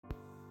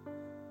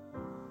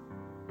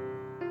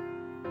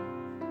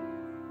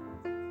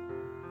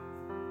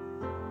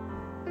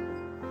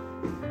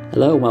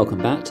Hello and welcome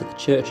back to the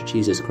Church of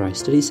Jesus Christ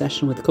study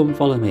session with Come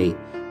Follow Me.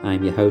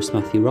 I'm your host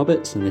Matthew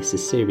Roberts and this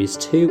is Series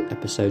 2,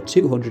 Episode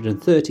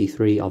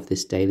 233 of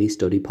this daily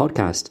study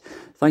podcast.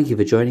 Thank you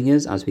for joining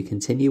us as we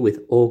continue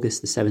with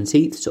August the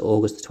 17th to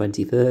August the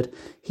 23rd,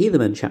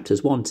 Helaman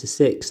chapters 1 to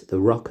 6, The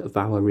Rock of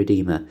Our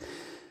Redeemer.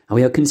 And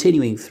we are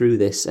continuing through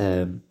this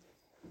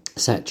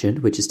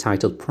section, which is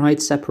titled Pride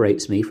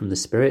Separates Me from the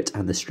Spirit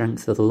and the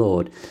Strength of the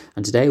Lord.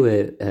 And today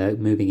we're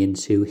moving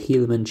into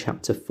Helaman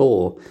chapter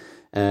 4.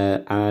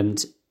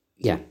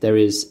 There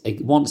is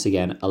once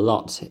again a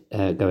lot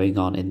going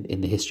on in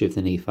the history of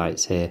the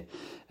Nephites here.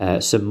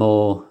 Some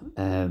more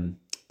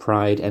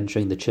pride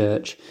entering the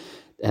church.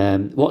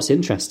 What's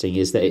interesting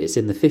is that it's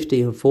in the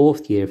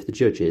 54th year of the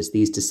judges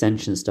these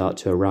dissensions start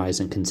to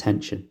arise and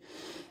contention.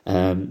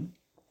 And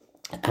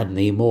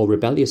the more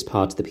rebellious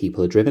part of the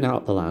people are driven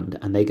out of the land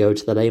and they go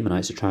to the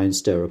Lamanites to try and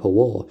stir up a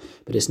war.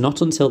 But it's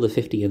not until the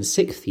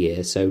 56th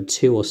year, so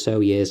 2 or so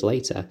years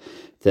later,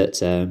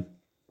 that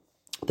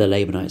the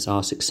Lamanites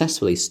are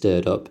successfully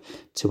stirred up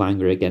to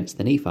anger against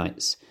the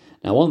Nephites.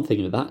 Now, one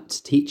thing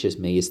that teaches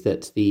me is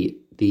that the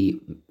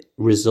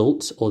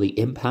result or the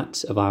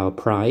impact of our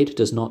pride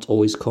does not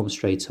always come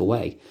straight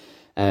away.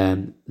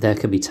 There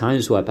can be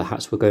times where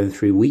perhaps we're going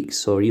through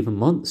weeks or even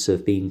months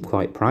of being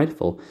quite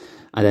prideful,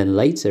 and then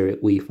later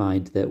we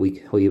find that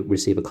we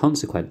receive a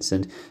consequence,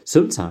 and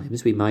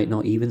sometimes we might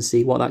not even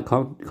see what that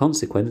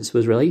consequence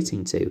was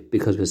relating to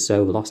because we're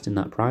so lost in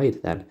that pride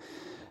then.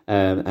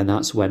 And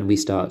that's when we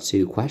start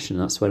to question.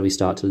 That's when we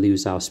start to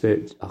lose our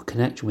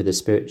connection with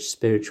the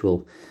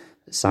spiritual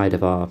side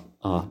of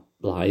our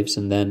lives,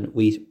 and then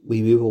we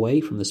move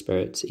away from the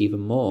Spirit even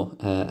more,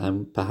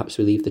 and perhaps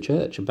we leave the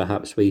church, and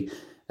perhaps we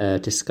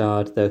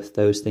discard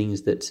those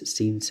things that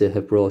seem to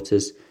have brought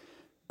us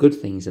good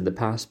things in the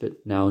past, but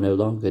now no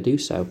longer do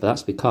so. But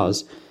that's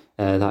because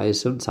that is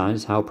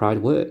sometimes how pride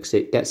works.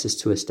 It gets us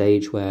to a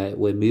stage where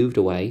we're moved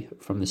away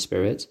from the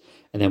Spirit,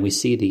 and then we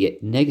see the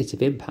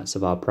negative impacts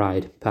of our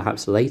pride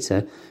perhaps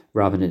later,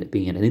 rather than it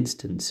being an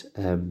instant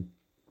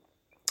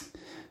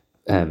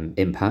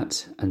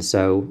impact. And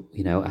so,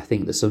 I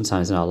think that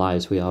sometimes in our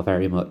lives we are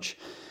very much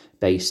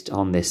based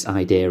on this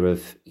idea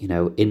of,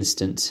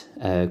 instant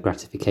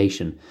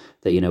gratification,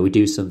 that, we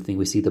do something,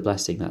 we see the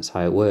blessing, that's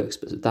how it works.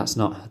 But that's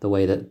not the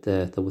way that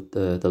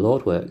the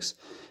Lord works.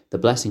 The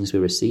blessings we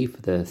receive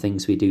for the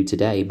things we do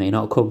today may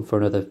not come for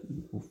another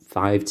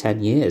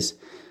 5-10 years,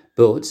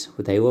 but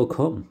they will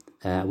come.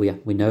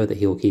 We know that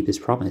he will keep his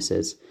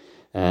promises,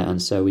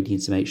 and so we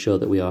need to make sure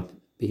that we are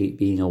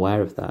being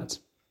aware of that.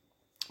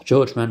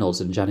 George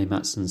Reynolds and Janny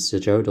Matson's Sir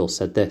Jodl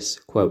said this,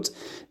 quote,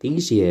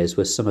 "These years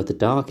were some of the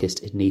darkest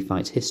in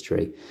Nephite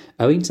history.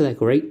 Owing to their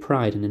great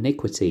pride and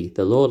iniquity,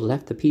 the Lord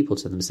left the people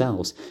to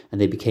themselves,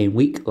 and they became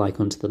weak like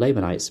unto the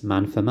Lamanites,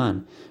 man for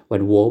man.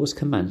 When war was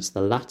commenced,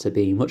 the latter,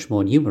 being much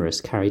more numerous,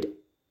 carried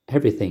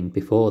everything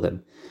before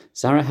them.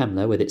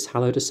 Zarahemla, with its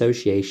hallowed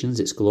associations,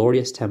 its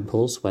glorious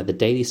temples, where the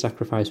daily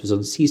sacrifice was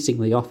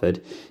unceasingly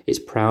offered, its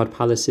proud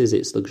palaces,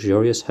 its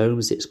luxurious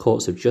homes, its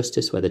courts of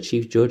justice, where the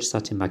chief judge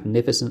sat in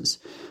magnificence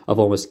of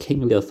almost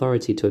kingly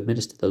authority to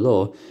administer the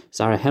law,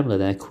 Zarahemla,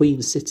 their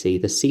queen city,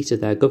 the seat of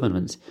their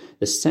government,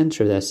 the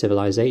centre of their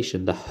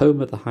civilization, the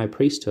home of the high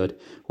priesthood,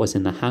 was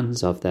in the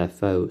hands of their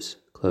foes."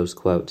 Close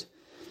quote.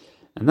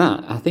 And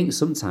that, I think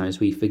sometimes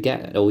we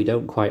forget or we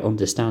don't quite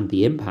understand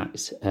the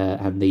impact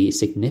and the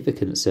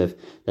significance of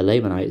the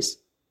Lamanites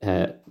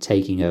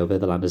taking over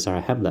the land of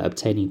Zarahemla,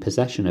 obtaining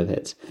possession of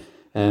it,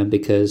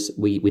 because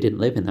we didn't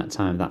live in that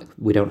time, that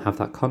we don't have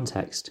that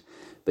context.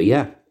 But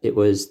yeah, it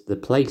was the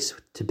place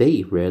to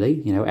be,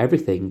 really.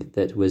 Everything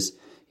that was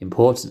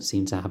important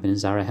seemed to happen in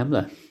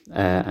Zarahemla,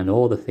 and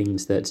all the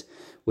things that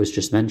was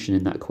just mentioned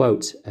in that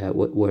quote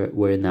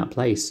were in that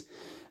place,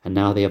 and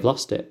now they have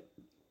lost it.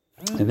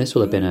 And this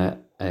will have been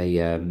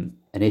an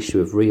issue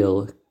of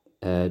real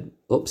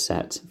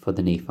upset for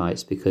the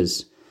Nephites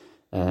because,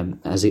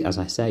 as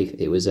I say,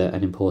 it was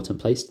an important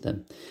place to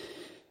them.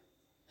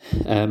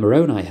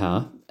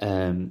 Moronihah,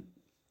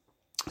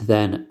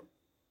 then,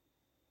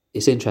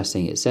 it's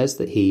interesting. It says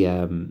that he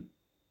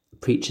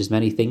preaches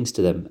many things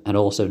to them, and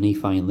also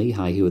Nephi and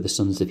Lehi, who are the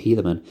sons of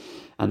Helaman,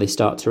 and they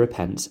start to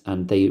repent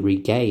and they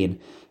regain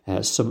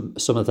some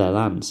of their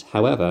lands.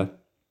 However,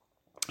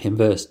 in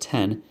verse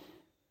 10.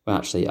 Well,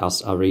 actually,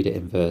 I'll read it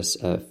in verse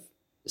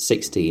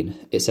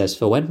 16. It says,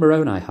 "For when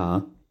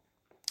Moronihah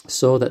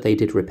saw that they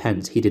did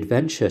repent, he did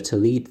venture to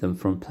lead them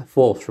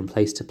forth from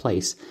place to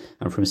place,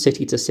 and from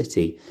city to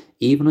city,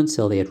 even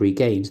until they had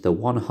regained the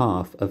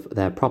 1/2 of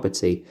their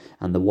property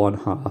and the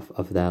 1/2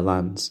 of their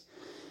lands."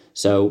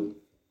 So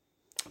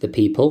the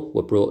people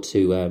were brought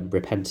to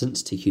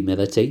repentance, to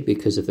humility,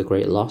 because of the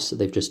great loss that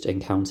they've just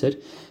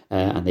encountered,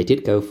 and they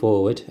did go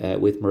forward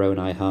with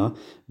Moronihah,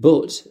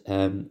 but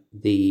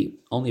the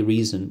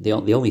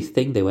only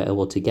thing they were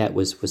able to get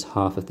was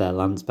half of their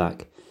lands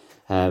back.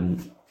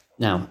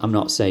 Now, I'm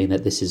not saying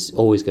that this is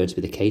always going to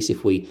be the case.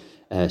 If we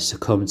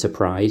succumb to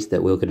pride,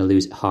 that we're going to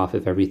lose half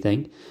of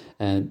everything.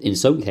 In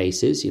some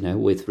cases,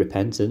 with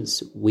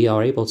repentance, we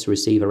are able to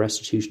receive a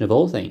restitution of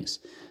all things.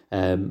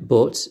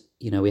 But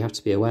we have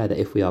to be aware that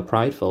if we are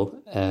prideful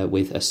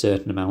with a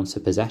certain amount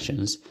of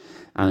possessions,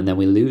 and then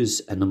we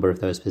lose a number of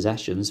those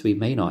possessions, we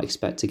may not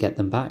expect to get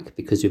them back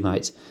because we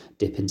might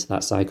dip into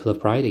that cycle of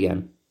pride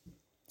again.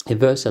 In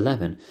verse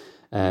 11,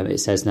 it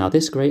says, "Now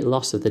this great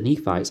loss of the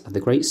Nephites and the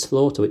great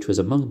slaughter which was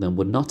among them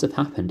would not have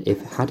happened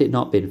had it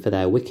not been for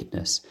their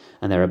wickedness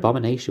and their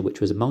abomination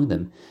which was among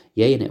them.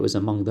 Yea, and it was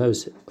among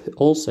those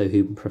also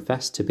who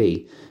professed to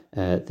be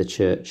the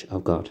church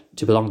of God,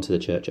 to belong to the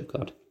church of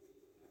God."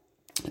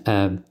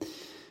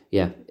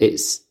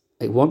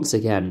 Once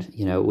again,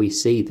 we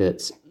see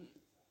that,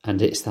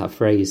 and it's that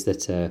phrase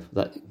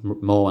that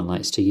Mormon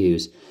likes to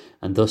use,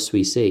 and thus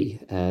we see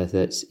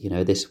that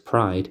this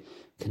pride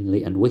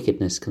and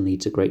wickedness can lead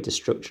to great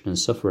destruction and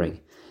suffering.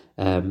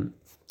 And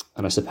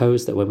I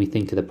suppose that when we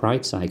think of the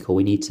pride cycle,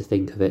 we need to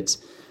think of it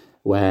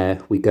where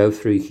we go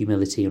through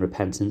humility and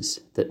repentance,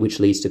 which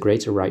leads to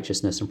greater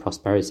righteousness and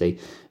prosperity,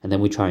 and then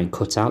we try and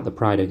cut out the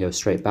pride and go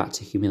straight back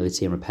to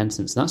humility and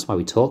repentance. And that's why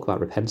we talk about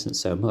repentance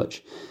so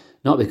much,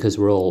 not because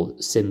we're all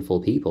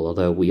sinful people,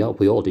 although we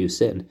all do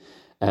sin,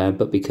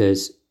 but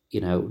because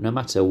no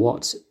matter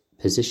what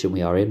position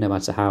we are in, no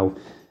matter how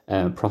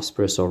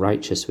prosperous or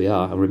righteous we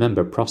are. And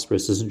remember,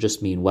 prosperous doesn't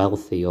just mean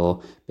wealthy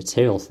or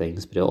material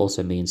things, but it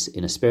also means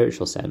in a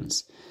spiritual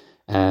sense.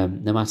 No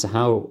matter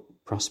how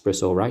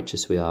prosperous or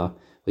righteous we are,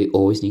 we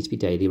always need to be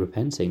daily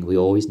repenting. We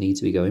always need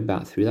to be going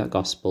back through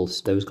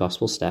those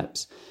gospel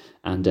steps,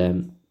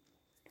 and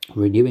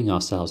renewing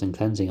ourselves and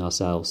cleansing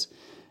ourselves.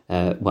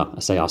 I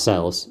say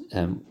ourselves,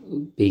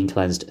 being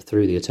cleansed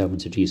through the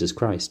atonement of Jesus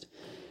Christ.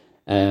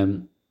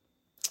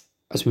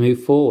 As we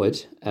move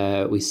forward,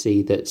 we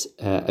see that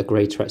a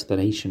greater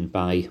explanation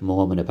by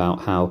Mormon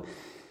about how,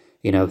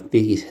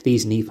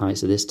 these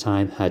Nephites at this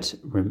time had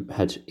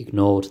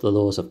ignored the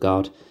laws of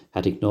God,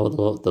 had ignored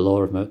the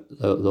law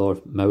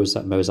of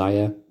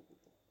Mosiah,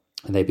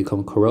 and they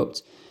become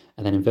corrupt.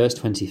 And then in verse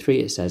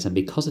 23 it says, "And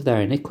because of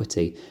their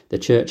iniquity, the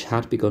church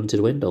had begun to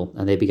dwindle,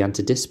 and they began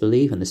to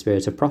disbelieve in the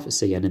spirit of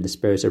prophecy and in the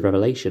spirit of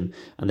revelation,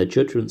 and the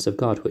judgments of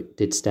God which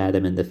did stare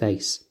them in the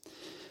face."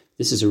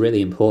 This is a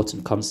really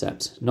important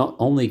concept. Not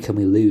only can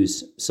we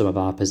lose some of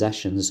our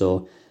possessions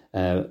or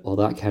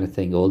that kind of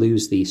thing, or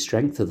lose the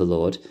strength of the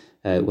Lord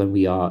when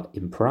we are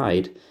in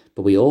pride,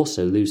 but we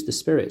also lose the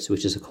Spirit,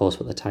 which is, of course,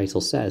 what the title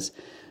says.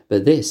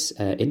 But this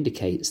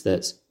indicates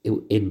that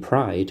in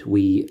pride,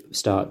 we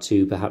start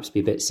to perhaps be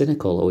a bit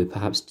cynical, or we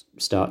perhaps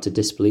start to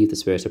disbelieve the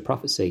spirit of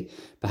prophecy.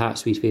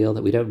 Perhaps we feel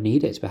that we don't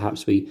need it.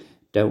 Perhaps we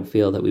don't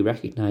feel that we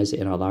recognize it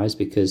in our lives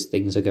because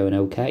things are going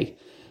okay.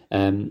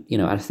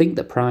 I think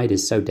that pride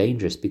is so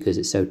dangerous because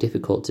it's so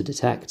difficult to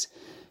detect.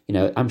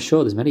 I'm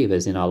sure there's many of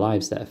us in our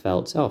lives that have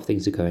felt, oh,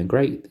 things are going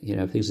great,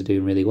 things are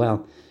doing really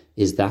well.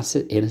 Is that,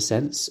 in a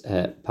sense,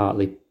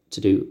 partly to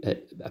do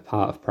a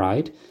part of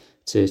pride,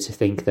 to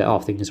think that, oh,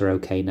 things are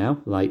okay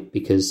now,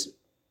 because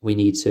we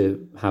need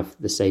to have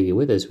the Saviour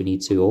with us. We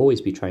need to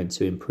always be trying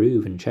to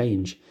improve and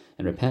change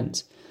and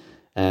repent.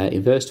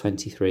 In verse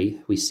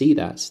 23, we see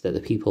that the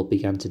people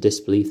began to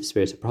disbelieve the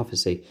spirit of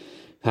prophecy.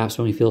 Perhaps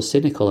when we feel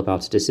cynical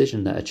about a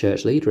decision that a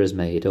church leader has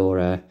made,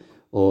 or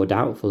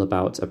doubtful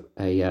about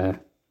a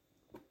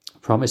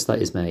promise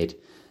that is made.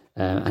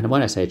 And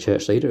when I say a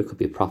church leader, it could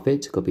be a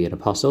prophet, it could be an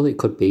apostle, it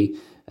could be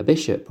a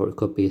bishop, or it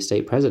could be a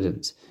state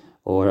president,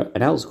 or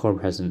an Elders Quorum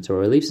president, or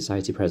a Relief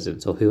Society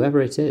president, or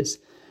whoever it is.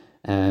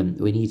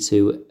 We need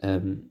to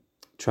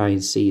try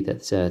and see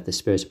that the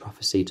spirit of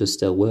prophecy does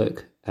still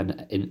work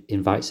and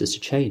invites us to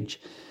change.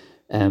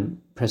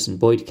 President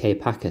Boyd K.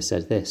 Packer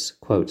said this,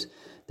 quote,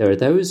 "There are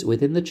those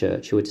within the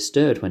church who are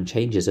disturbed when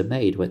changes are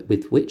made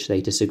with which they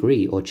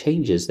disagree, or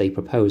changes they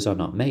propose are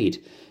not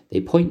made.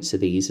 They point to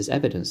these as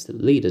evidence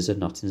that leaders are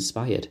not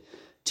inspired.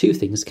 Two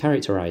things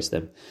characterize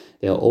them.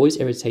 They are always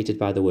irritated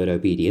by the word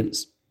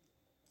obedience,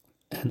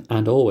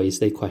 and always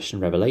they question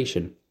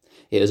revelation.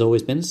 It has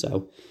always been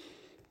so."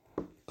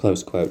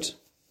 Close quote.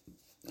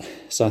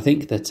 So I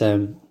think that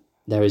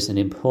there is an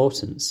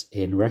importance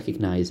in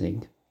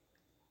recognizing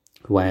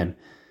when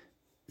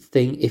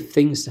if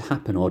things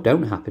happen or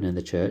don't happen in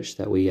the church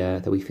that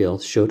we feel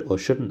should or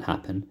shouldn't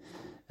happen,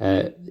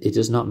 it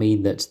does not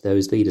mean that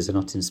those leaders are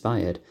not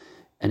inspired,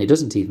 and it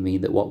doesn't even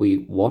mean that what we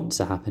want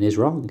to happen is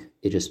wrong.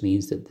 It just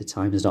means that the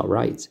time is not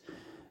right,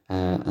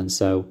 and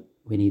so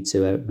we need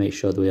to make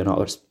sure that we are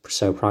not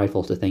so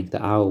prideful to think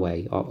that our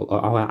way or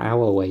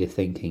our way of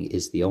thinking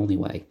is the only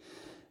way,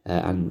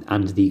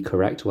 and the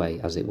correct way,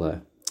 as it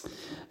were.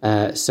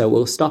 So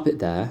we'll stop it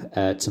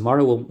there.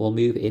 Tomorrow we'll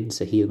move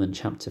into Helaman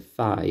chapter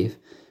 5,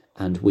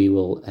 and we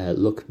will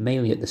look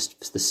mainly at the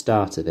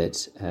start of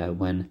it,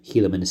 when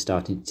Helaman is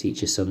starting to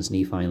teach his sons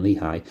Nephi and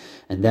Lehi,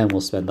 and then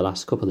we'll spend the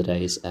last couple of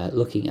days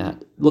looking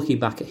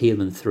back at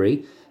Helaman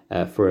 3,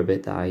 for a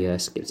bit that I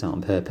skipped out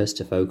on purpose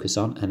to focus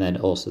on, and then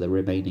also the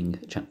remaining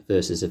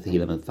verses of the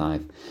Helaman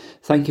 5.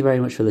 Thank you very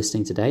much for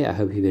listening today. I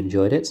hope you've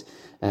enjoyed it.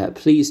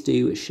 Please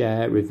do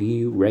share,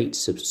 review, rate,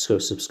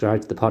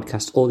 subscribe to the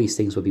podcast. All these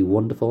things would be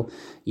wonderful.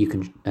 You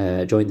can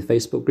join the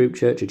Facebook group,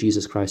 Church of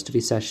Jesus Christ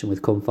Study Session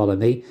with Come Follow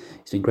Me.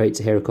 It's been great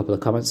to hear a couple of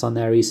comments on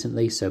there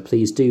recently, so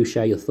please do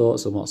share your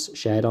thoughts on what's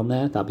shared on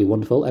there. That'd be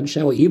wonderful. And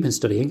share what you've been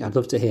studying. I'd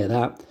love to hear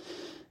that.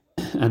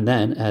 And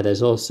then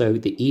there's also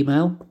the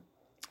email.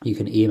 You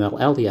can email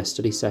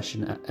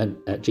ldsstudysession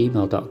at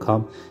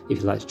gmail.com if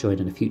you'd like to join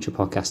in a future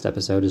podcast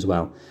episode as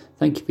well.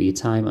 Thank you for your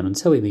time, and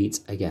until we meet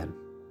again.